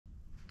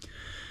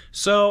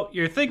So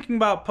you're thinking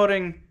about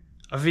putting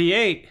a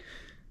V8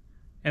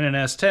 in an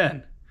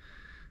S10.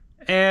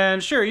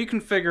 And sure, you can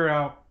figure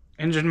out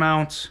engine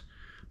mounts,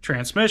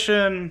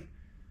 transmission,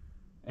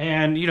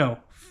 and, you know,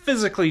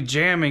 physically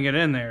jamming it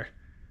in there.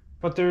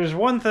 But there's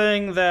one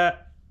thing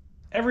that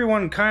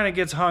everyone kind of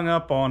gets hung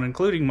up on,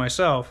 including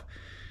myself,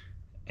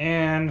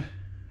 and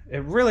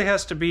it really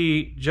has to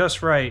be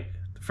just right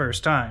the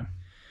first time.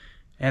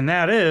 And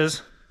that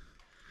is,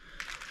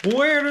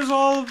 where does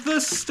all of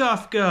this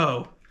stuff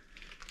go?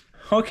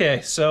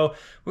 Okay, so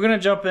we're going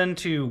to jump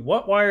into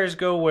what wires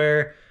go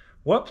where,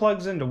 what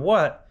plugs into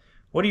what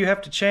do you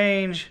have to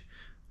change,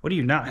 what do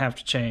you not have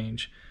to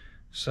change.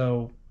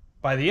 So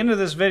by the end of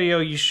this video,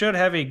 you should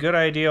have a good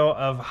idea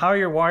of how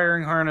your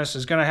wiring harness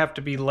is going to have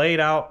to be laid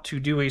out to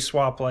do a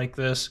swap like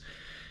this.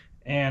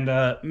 And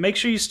make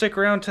sure you stick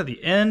around to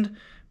the end,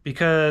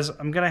 because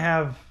I'm going to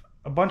have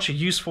a bunch of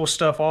useful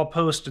stuff all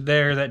posted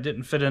there that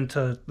didn't fit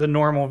into the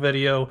normal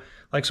video,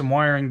 like some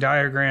wiring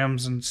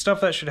diagrams and stuff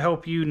that should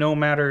help you no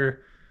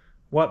matter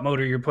what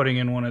motor you're putting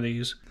in one of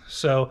these.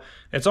 So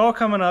it's all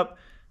coming up.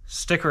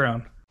 Stick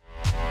around.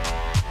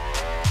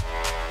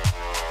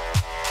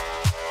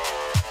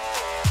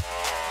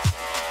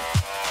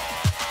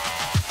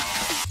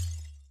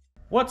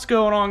 What's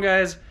going on,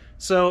 guys?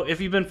 So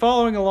if you've been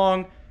following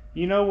along,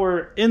 you know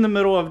we're in the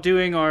middle of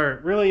doing our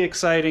really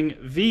exciting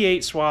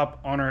V8 swap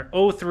on our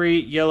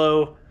 03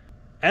 yellow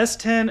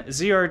S10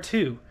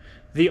 ZR2.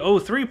 The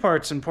 03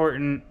 part's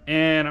important,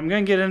 and I'm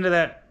going to get into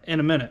that in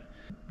a minute.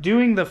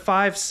 Doing the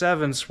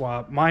 5.7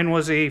 swap, mine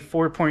was a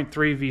 4.3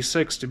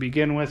 V6 to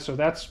begin with, so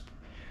that's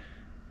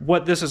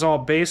what this is all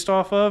based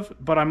off of.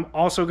 But I'm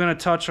also going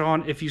to touch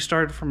on if you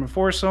started from a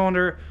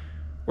 4-cylinder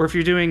or if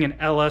you're doing an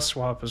LS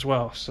swap as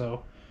well.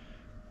 So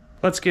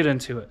let's get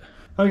into it.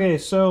 Okay,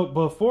 so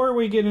before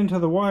we get into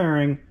the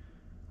wiring,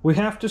 we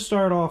have to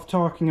start off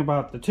talking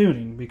about the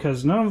tuning,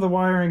 because none of the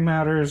wiring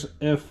matters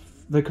if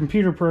the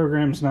computer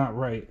program's not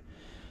right.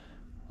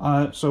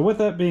 So with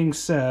that being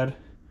said,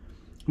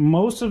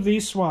 most of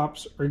these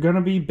swaps are going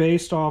to be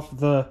based off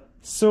the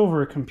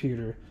silver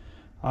computer.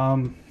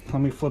 Let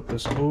me flip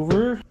this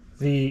over.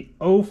 The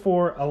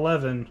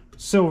 0411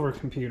 silver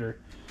computer.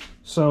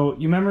 So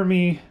you remember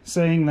me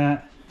saying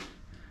that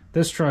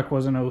this truck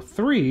was an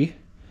 03.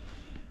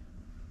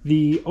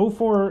 The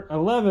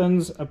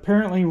 0411s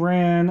apparently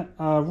ran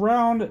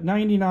around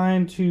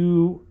 99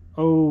 to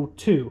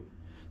 02.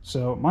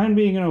 So mine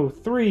being an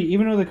 03,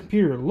 even though the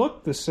computer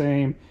looked the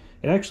same,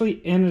 it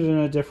actually ended in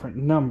a different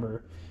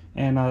number.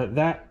 And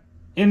that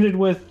ended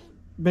with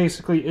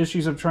basically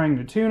issues of trying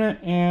to tune it,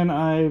 and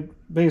I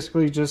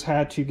basically just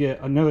had to get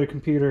another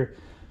computer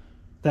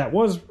that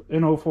was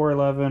an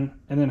 0411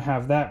 and then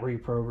have that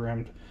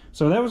reprogrammed.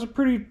 So that was a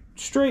pretty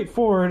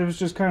straightforward. It was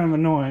just kind of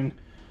annoying.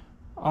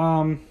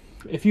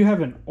 If you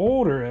have an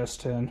older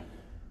S10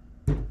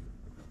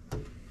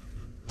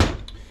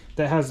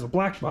 that has the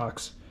black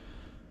box,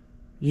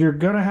 you're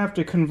gonna have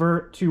to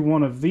convert to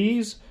one of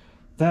these.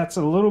 That's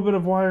a little bit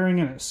of wiring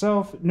in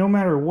itself. No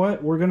matter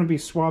what, we're gonna be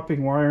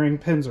swapping wiring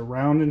pins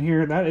around in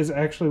here. That is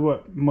actually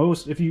what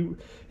most, if you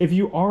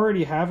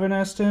already have an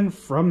S10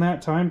 from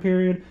that time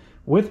period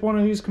with one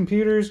of these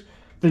computers,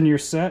 then you're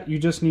set. You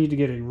just need to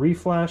get a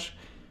reflash.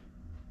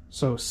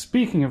 So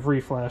speaking of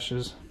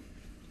reflashes,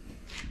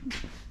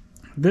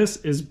 this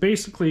is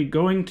basically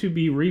going to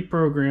be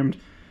reprogrammed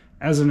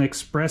as an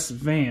express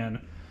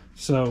van.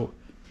 So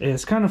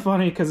it's kind of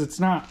funny because it's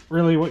not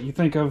really what you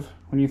think of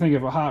when you think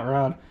of a hot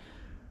rod.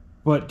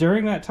 But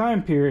during that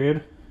time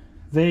period,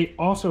 they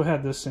also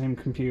had this same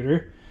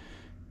computer.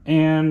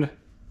 And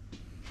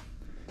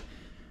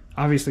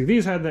obviously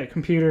these had that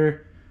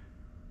computer,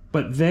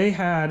 but they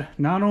had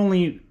not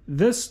only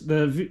this,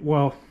 the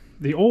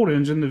old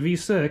engine, the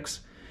V6,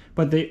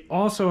 but they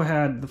also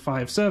had the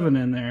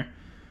 5.7 in there.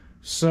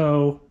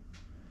 So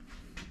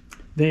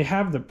they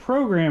have the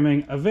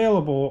programming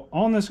available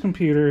on this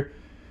computer,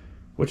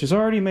 which is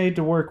already made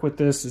to work with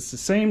this. It's the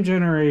same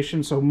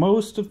generation, so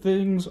most of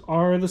things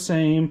are the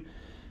same,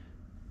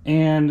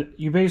 and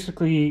you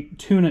basically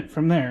tune it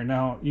from there.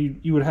 Now,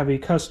 you would have a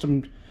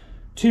custom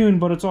tune,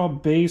 but it's all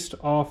based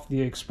off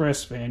the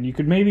express van. You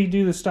could maybe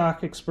do the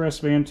stock express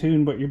van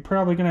tune, but you're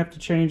probably going to have to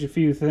change a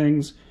few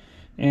things,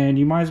 and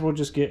you might as well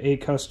just get a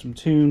custom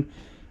tune.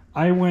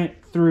 I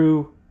went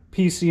through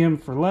PCM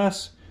for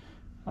less.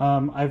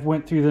 I've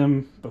went through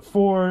them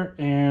before,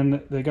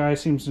 and the guy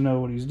seems to know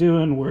what he's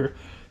doing. We're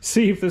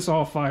see if this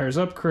all fires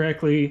up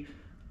correctly.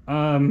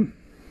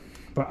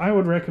 But I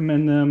would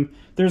recommend them.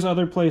 There's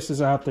other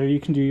places out there. You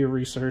can do your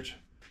research.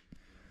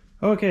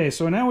 Okay,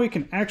 so now we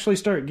can actually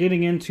start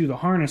getting into the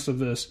harness of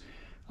this.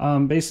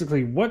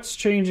 Basically, what's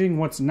changing,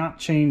 what's not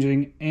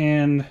changing,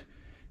 and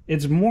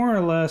it's more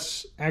or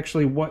less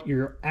actually what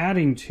you're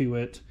adding to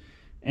it.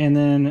 And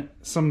then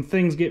some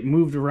things get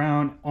moved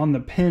around on the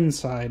pin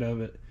side of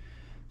it.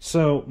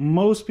 So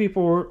most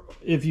people,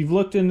 if you've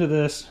looked into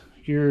this,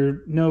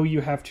 you know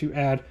you have to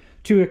add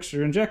 2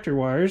 extra injector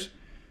wires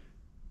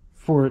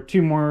for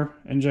 2 more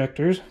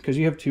injectors because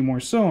you have 2 more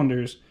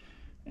cylinders.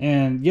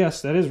 And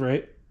yes, that is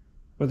right,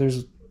 but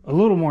there's a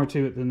little more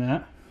to it than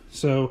that.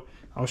 So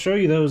I'll show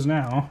you those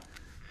now.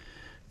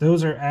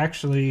 Those are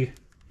actually,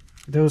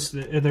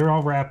 they're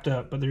all wrapped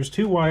up, but there's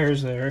 2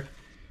 wires there.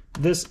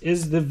 This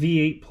is the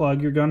V8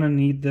 plug. You're gonna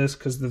need this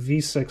because the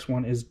V6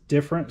 one is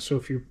different. So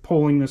if you're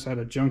pulling this at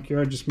a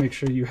junkyard, just make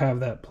sure you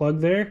have that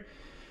plug there.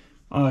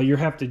 You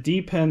have to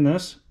depin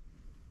this.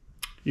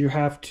 You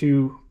have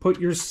to put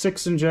your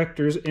 6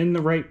 injectors in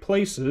the right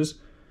places,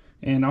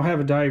 and I'll have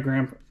a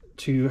diagram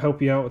to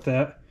help you out with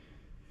that.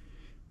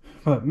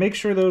 But make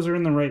sure those are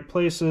in the right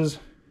places.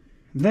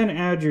 Then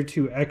add your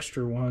 2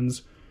 extra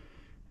ones.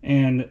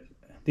 And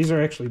these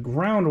are actually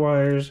ground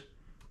wires.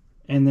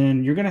 And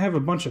then you're going to have a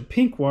bunch of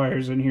pink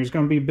wires in here. It's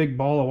going to be a big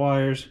ball of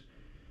wires.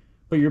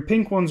 But your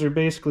pink ones are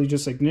basically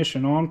just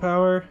ignition on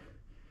power.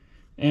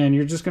 And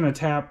you're just going to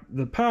tap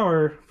the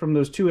power from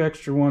those 2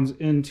 extra ones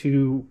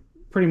into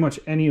pretty much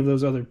any of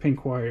those other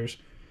pink wires.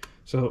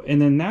 So,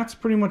 and then that's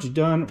pretty much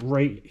done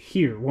right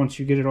here once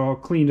you get it all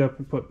cleaned up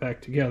and put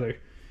back together.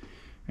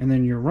 And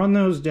then you run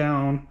those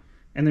down,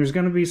 and there's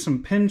going to be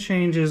some pin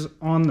changes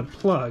on the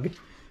plug.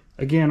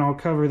 Again, I'll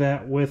cover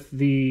that with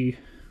the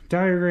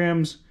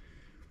diagrams.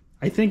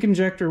 I think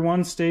injector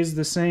 1 stays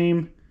the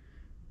same,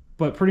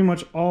 but pretty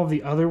much all of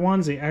the other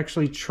ones, they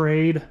actually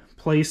trade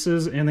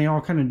places and they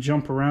all kind of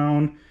jump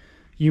around.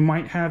 You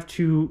might have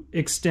to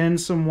extend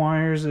some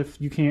wires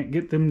if you can't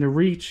get them to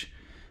reach,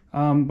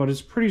 but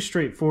it's pretty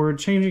straightforward.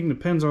 Changing the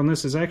pins on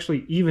this is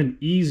actually even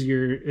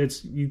easier.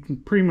 You can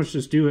pretty much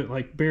just do it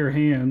like bare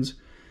hands.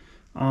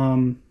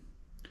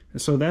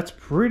 So that's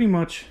pretty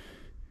much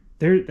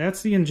there.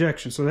 That's the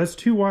injection. So that's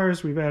 2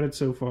 wires we've added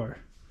so far.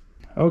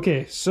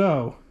 Okay,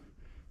 so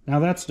now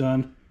that's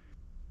done.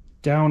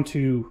 Down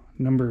to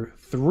number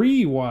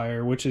 3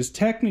 wire, which is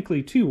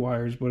technically 2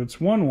 wires, but it's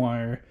 1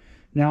 wire.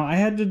 Now I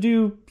had to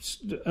do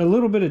a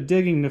little bit of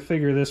digging to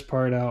figure this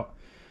part out.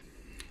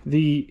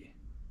 The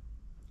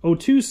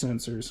O2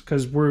 sensors,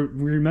 because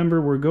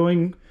remember we're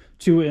going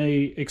to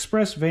a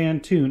express van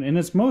tune, and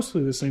it's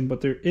mostly the same,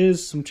 but there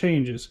is some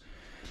changes.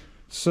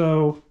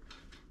 So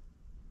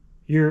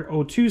your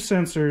O2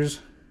 sensors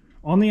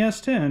on the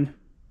S10,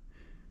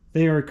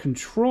 they are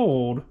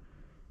controlled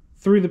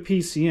through the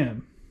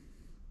PCM.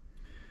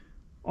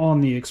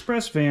 On the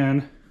express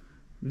van,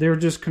 they're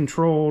just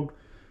controlled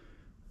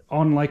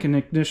on like an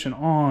ignition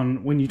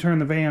on. When you turn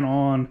the van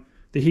on,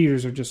 the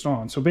heaters are just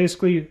on. So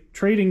basically,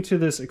 trading to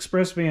this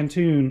express van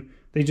tune,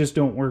 they just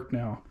don't work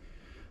now.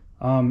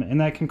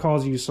 And that can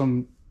cause you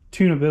some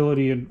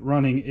tunability and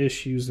running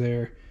issues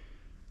there.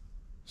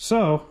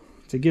 So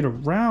to get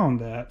around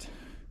that,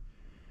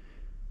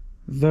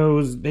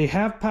 they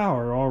have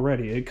power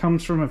already. It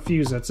comes from a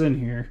fuse that's in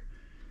here,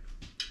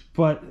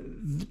 but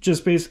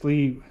just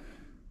basically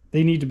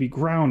they need to be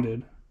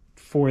grounded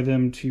for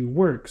them to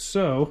work.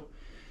 So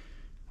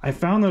I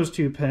found those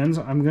 2 pins.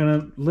 I'm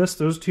gonna list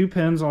those 2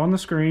 pins on the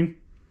screen,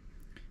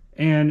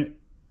 and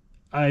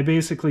I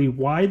basically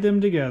wired them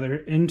together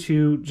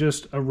into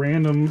just a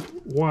random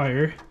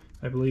wire.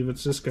 I believe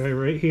it's this guy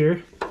right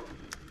here.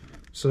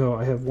 So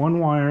I have 1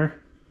 wire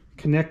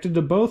connected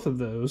to both of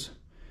those,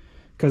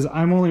 because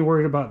I'm only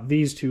worried about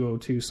these 2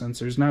 O2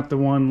 sensors, not the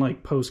one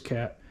like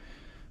post-cat.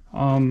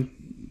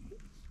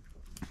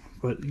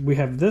 But we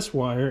have this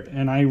wire,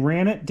 and I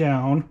ran it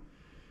down.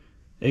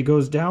 It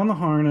goes down the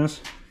harness,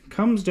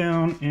 comes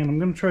down, and I'm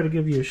going to try to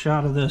give you a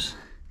shot of this.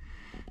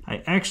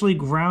 I actually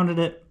grounded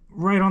it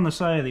right on the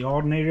side of the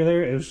alternator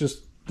there. It was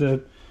just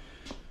the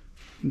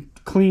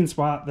clean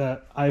spot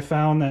that I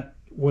found that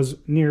was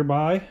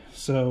nearby,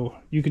 so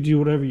you could do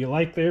whatever you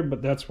like there,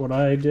 but that's what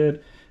I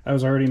did. I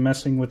was already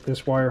messing with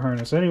this wire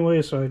harness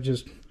anyway, so I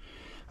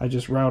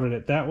just routed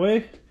it that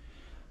way.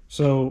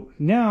 So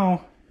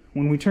now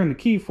when we turn the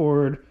key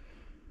forward,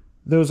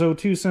 those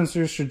O2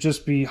 sensors should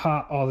just be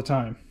hot all the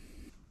time.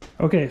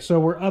 Okay, so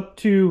we're up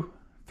to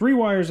 3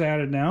 wires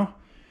added now.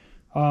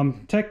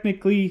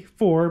 Technically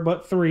 4,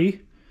 but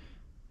 3.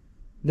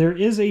 There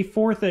is a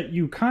 4th that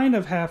you kind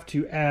of have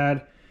to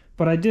add,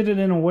 but I did it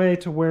in a way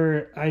to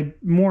where I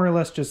more or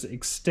less just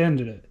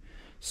extended it.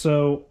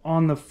 So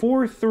on the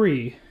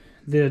 4.3,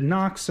 the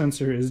Knox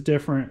sensor is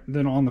different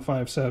than on the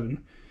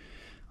 5.7.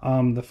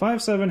 The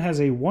 5.7 has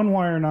a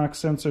 1-wire Knox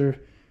sensor.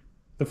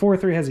 The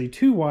 4.3 has a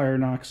 2-wire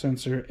Knox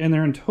sensor, and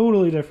they're in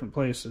totally different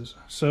places.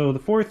 So the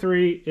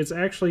 4.3, it's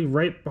actually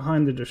right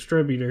behind the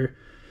distributor.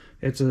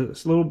 It's a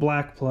little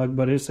black plug,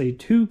 but it's a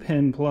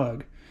 2-pin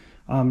plug.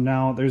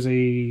 Now there's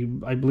a,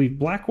 I believe,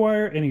 black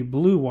wire and a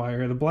blue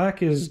wire. The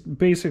black is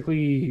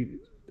basically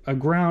a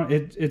ground.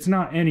 It's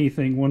not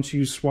anything once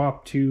you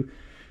swap to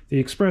the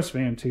express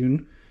van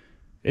tune.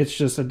 It's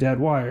just a dead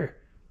wire.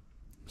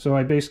 So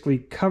I basically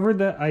covered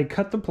that. I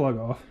cut the plug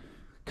off,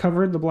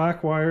 covered the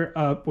black wire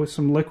up with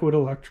some liquid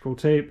electrical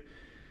tape,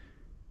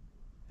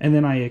 and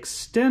then I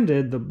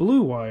extended the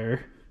blue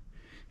wire,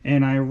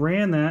 and I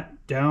ran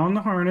that down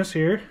the harness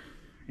here,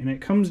 and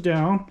it comes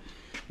down,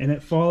 and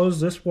it follows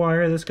this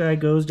wire. This guy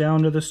goes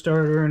down to the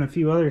starter and a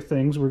few other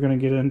things we're going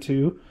to get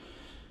into.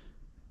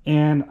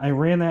 And I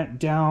ran that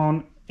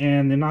down,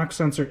 and the Knox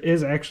sensor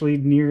is actually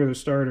near the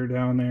starter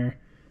down there.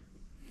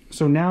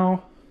 So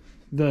now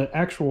the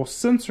actual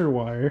sensor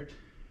wire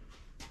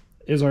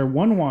is our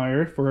one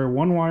wire for our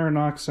one wire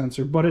knock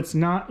sensor, but it's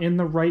not in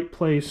the right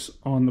place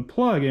on the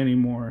plug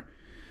anymore.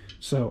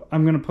 So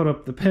I'm going to put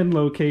up the pin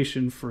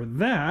location for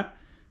that.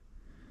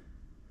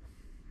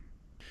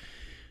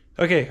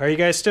 Okay, are you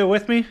guys still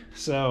with me?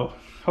 So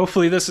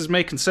hopefully this is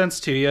making sense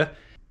to you.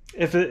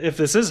 If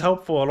this is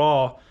helpful at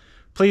all,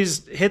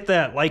 please hit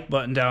that like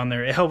button down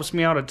there. It helps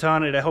me out a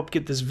ton. It'll help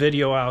get this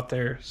video out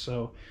there.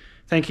 So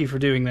thank you for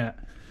doing that.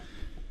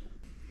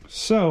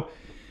 So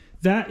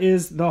that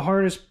is the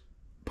hardest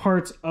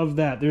parts of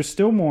that. There's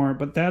still more,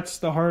 but that's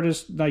the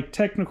hardest, like,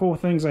 technical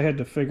things I had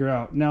to figure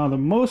out. Now the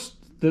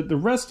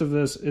rest of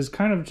this is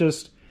kind of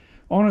just,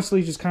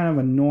 honestly, just kind of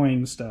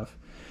annoying stuff.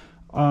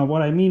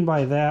 What I mean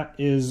by that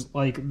is,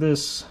 like,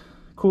 this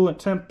coolant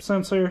temp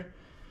sensor,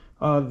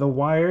 the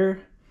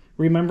wire.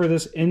 Remember,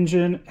 this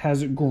engine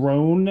has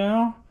grown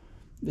now.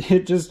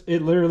 It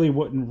literally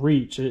wouldn't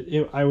reach.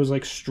 I was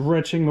like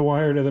stretching the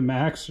wire to the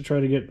max to try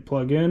to get the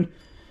plug in.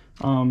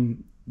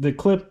 The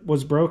clip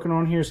was broken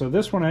on here, so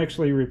this one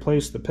actually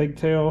replaced the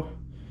pigtail,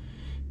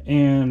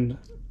 and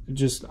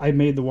I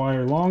made the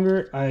wire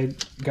longer. I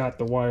got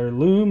the wire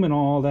loom and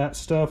all that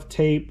stuff,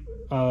 tape.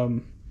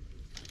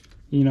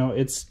 You know,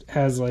 it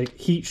has like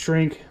heat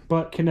shrink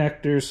butt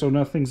connectors, so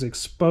nothing's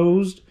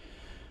exposed,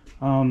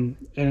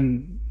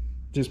 and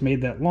just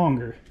made that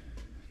longer.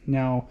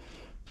 Now,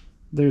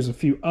 there's a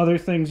few other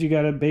things you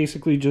got to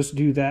basically just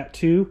do that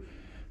too.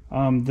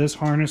 This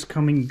harness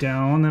coming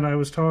down that I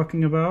was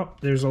talking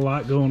about, there's a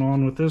lot going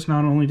on with this.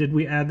 Not only did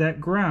we add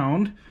that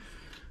ground,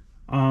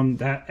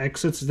 that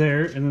exits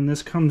there, and then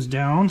this comes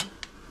down.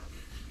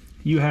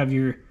 You have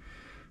your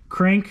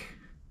crank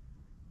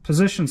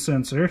position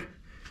sensor.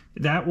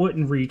 That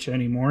wouldn't reach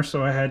anymore,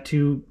 so I had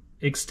to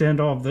extend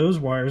all of those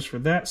wires for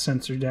that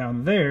sensor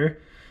down there.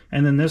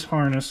 And then this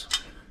harness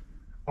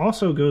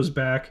also goes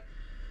back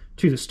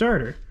to the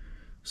starter.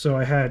 So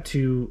I had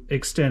to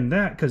extend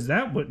that because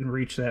that wouldn't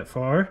reach that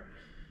far.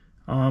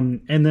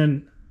 And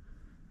then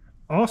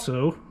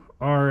also,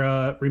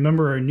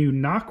 remember our new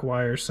knock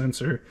wire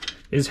sensor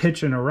is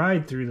hitching a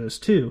ride through this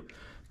too,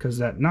 because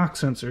that knock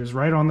sensor is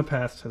right on the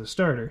path to the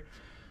starter.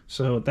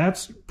 So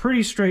that's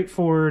pretty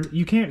straightforward.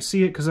 You can't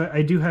see it because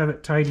I do have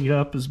it tidied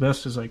up as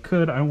best as I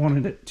could. I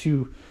wanted it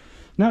to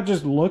not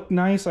just look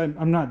nice.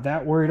 I'm not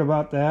that worried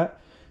about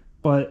that,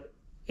 but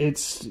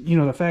it's, you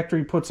know, the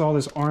factory puts all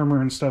this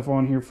armor and stuff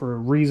on here for a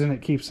reason.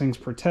 It keeps things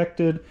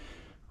protected.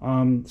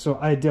 So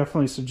I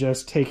definitely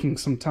suggest taking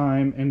some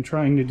time and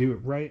trying to do it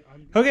right.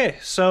 Okay,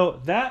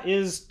 so that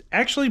is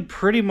actually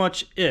pretty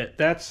much it.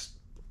 That's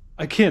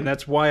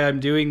why I'm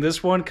doing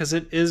this one, because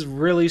it is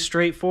really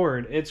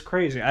straightforward. It's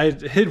crazy.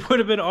 It would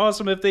have been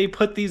awesome if they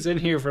put these in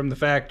here from the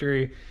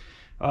factory.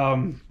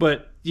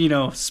 But, you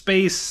know,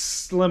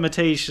 space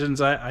limitations,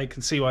 I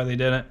can see why they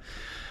didn't.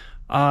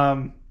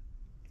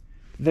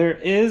 There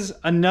is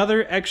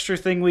another extra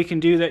thing we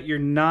can do that you're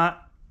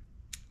not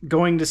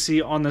going to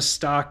see on the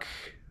stock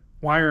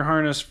wire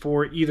harness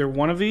for either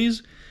one of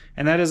these,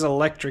 and that is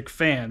electric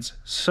fans.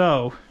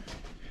 So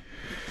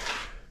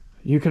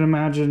you can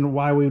imagine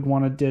why we'd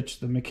want to ditch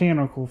the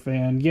mechanical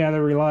fan. Yeah,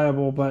 they're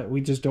reliable, but we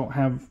just don't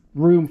have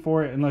room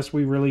for it unless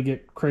we really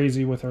get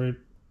crazy with our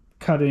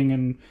cutting.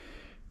 And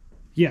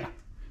yeah,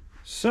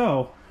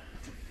 so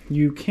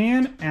you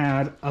can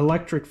add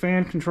electric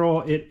fan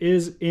control. It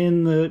is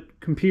in the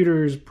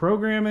computer's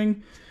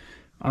programming.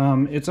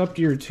 It's up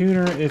to your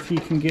tuner if he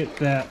can get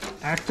that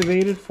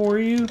activated for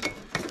you.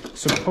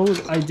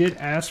 I did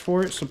ask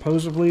for it.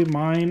 Supposedly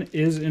mine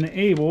is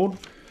enabled,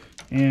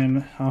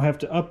 and I'll have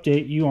to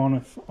update you on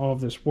if all of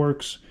this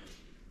works.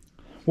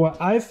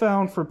 What I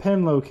found for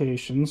pin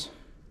locations,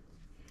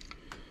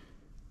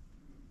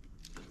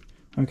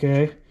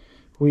 okay,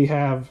 we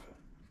have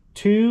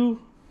 2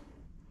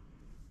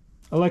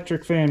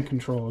 electric fan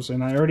controls,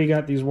 and I already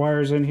got these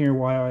wires in here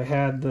while I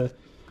had the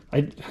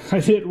I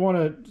didn't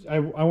want to, I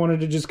wanted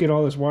to just get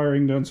all this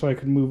wiring done so I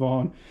could move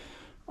on.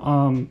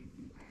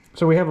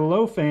 So we have a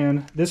low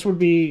fan. This would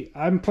be,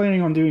 I'm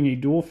planning on doing a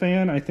dual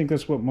fan. I think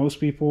that's what most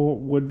people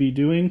would be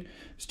doing,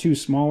 is 2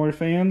 smaller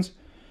fans.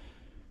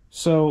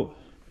 So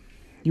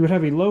you would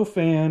have a low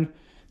fan.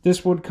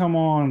 This would come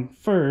on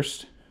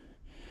first,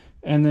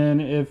 and then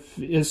if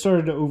it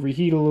started to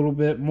overheat a little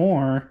bit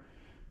more,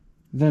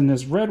 then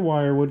this red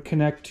wire would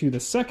connect to the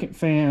second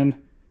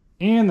fan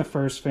and the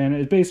first fan.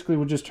 It basically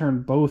would just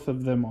turn both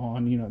of them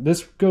on. You know,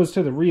 this goes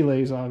to the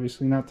relays,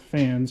 obviously, not the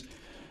fans.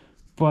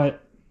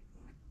 But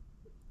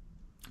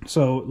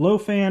so low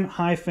fan,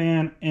 high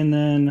fan, and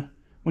then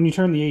when you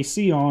turn the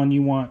AC on,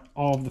 you want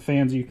all of the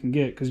fans you can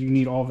get, because you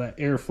need all that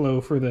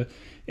airflow for the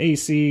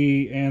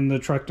AC and the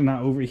truck to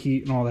not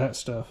overheat and all that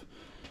stuff.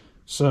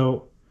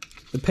 So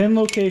the pin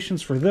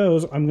locations for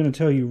those, I'm going to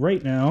tell you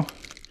right now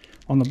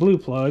on the blue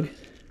plug.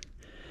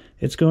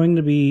 It's going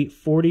to be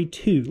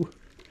 42.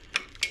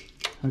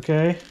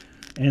 Okay,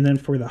 and then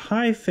for the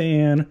high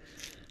fan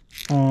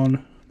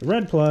on the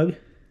red plug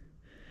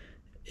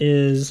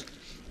is,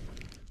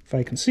 if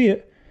I can see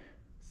it,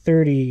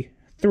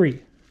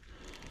 33.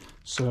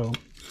 So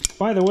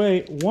By the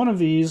way, one of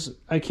these,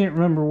 I can't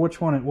remember which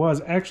one it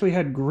was, actually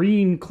had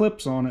green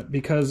clips on it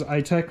because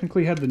I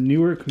technically had the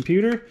newer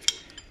computer.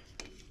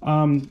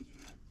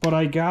 But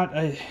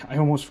I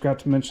almost forgot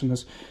to mention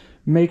this.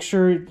 Make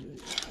sure,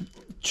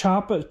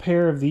 chop a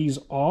pair of these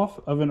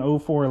off of an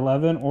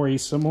 0411 or a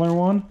similar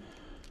one.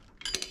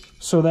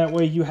 So that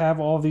way you have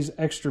all these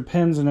extra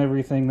pins and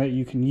everything that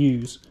you can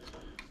use.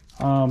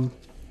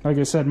 Like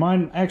I said,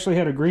 mine actually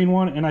had a green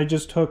one, and I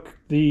just took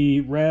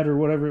the red or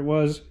whatever it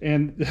was,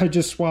 and I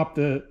just swapped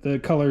the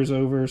colors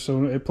over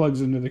so it plugs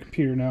into the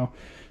computer now.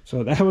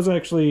 So that was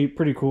actually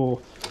pretty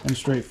cool and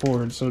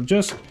straightforward. So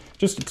just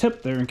a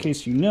tip there in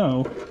case you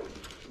know,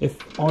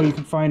 if all you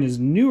can find is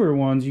newer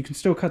ones, you can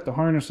still cut the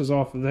harnesses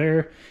off of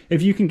there.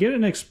 If you can get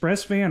an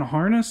express van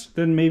harness,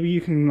 then maybe you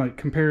can like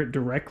compare it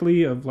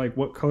directly of like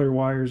what color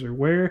wires are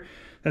where.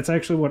 That's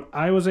actually what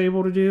I was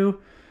able to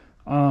do.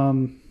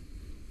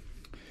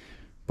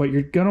 But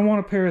you're gonna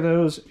want a pair of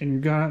those, and you're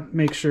gonna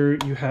make sure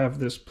you have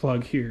this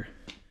plug here.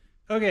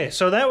 Okay,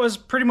 so that was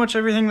pretty much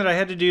everything that I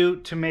had to do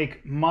to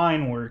make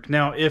mine work.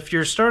 Now, if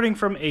you're starting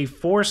from a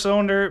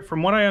 4-cylinder,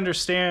 from what I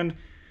understand,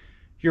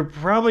 you're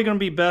probably gonna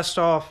be best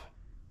off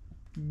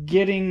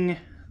getting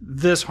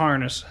this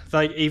harness,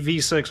 like a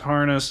V6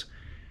 harness,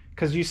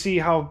 because you see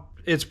how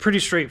it's pretty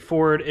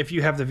straightforward if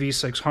you have the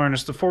V6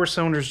 harness. The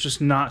 4-cylinder is just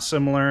not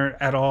similar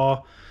at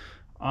all.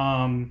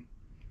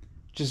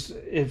 Just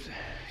if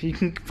you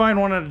can find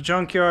one at a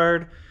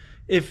junkyard,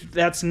 if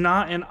that's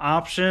not an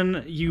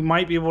option, you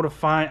might be able to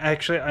find,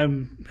 actually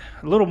I'm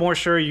a little more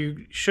sure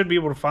you should be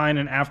able to find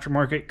an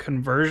aftermarket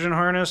conversion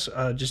harness.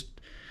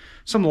 Just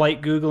some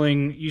light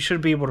Googling, you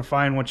should be able to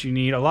find what you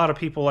need. A lot of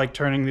people like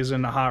turning these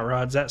into hot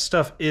rods. That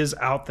stuff is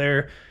out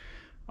there.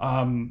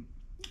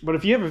 But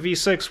if you have a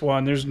V6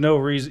 one, there's no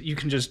reason, you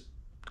can just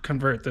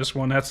convert this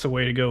one. That's the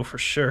way to go for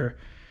sure,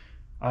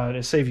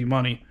 to save you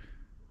money.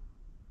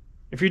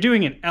 If you're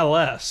doing an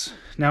LS,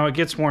 now it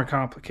gets more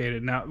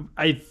complicated. Now,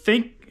 I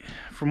think,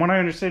 from what I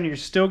understand, you're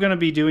still going to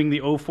be doing the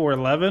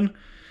 0411,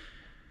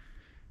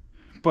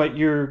 but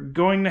you're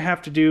going to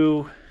have to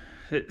do,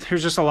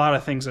 there's just a lot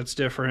of things that's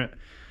different.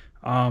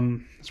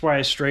 That's why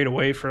I strayed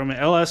away from it.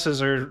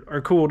 LSs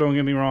are cool, don't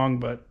get me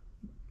wrong, but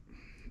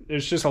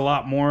there's just a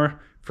lot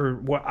more for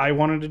what I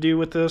wanted to do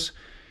with this.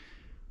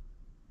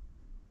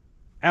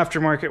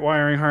 Aftermarket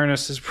wiring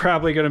harness is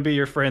probably going to be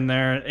your friend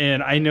there,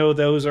 and I know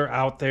those are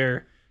out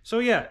there. So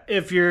yeah,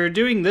 if you're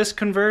doing this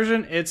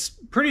conversion, it's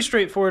pretty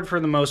straightforward for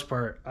the most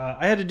part.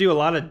 I had to do a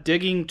lot of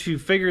digging to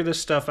figure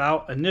this stuff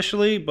out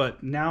initially,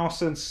 but now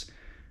since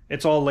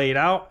it's all laid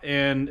out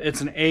and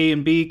it's an A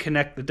and B,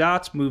 connect the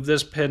dots, move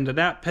this pin to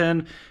that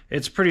pin,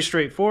 it's pretty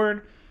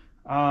straightforward.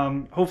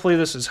 Hopefully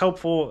this is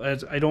helpful,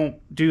 as I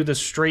don't do the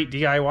straight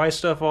DIY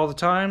stuff all the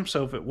time,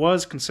 so if it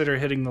was, consider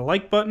hitting the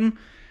like button.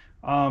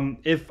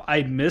 If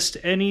I missed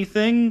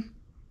anything,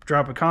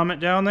 drop a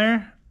comment down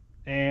there,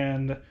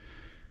 and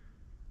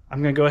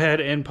I'm going to go ahead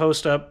and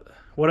post up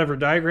whatever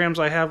diagrams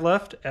I have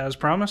left, as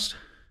promised.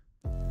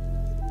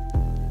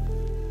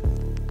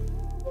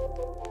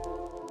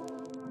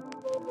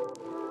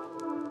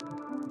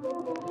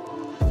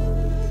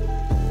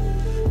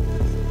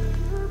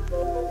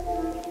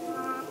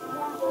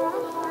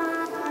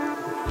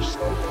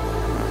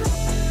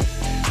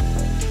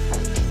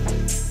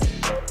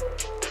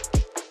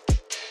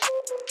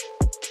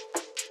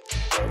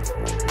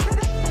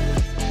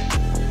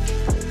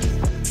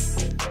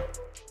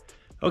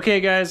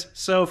 Okay guys,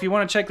 so if you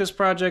want to check this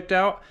project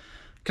out,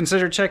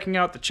 consider checking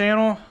out the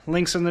channel.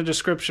 Links in the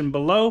description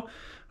below.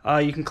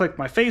 You can click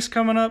my face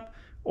coming up,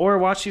 or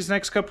watch these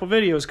next couple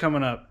videos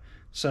coming up.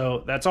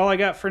 So that's all I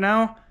got for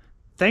now.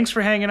 Thanks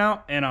for hanging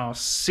out, and I'll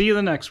see you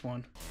in the next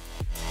one.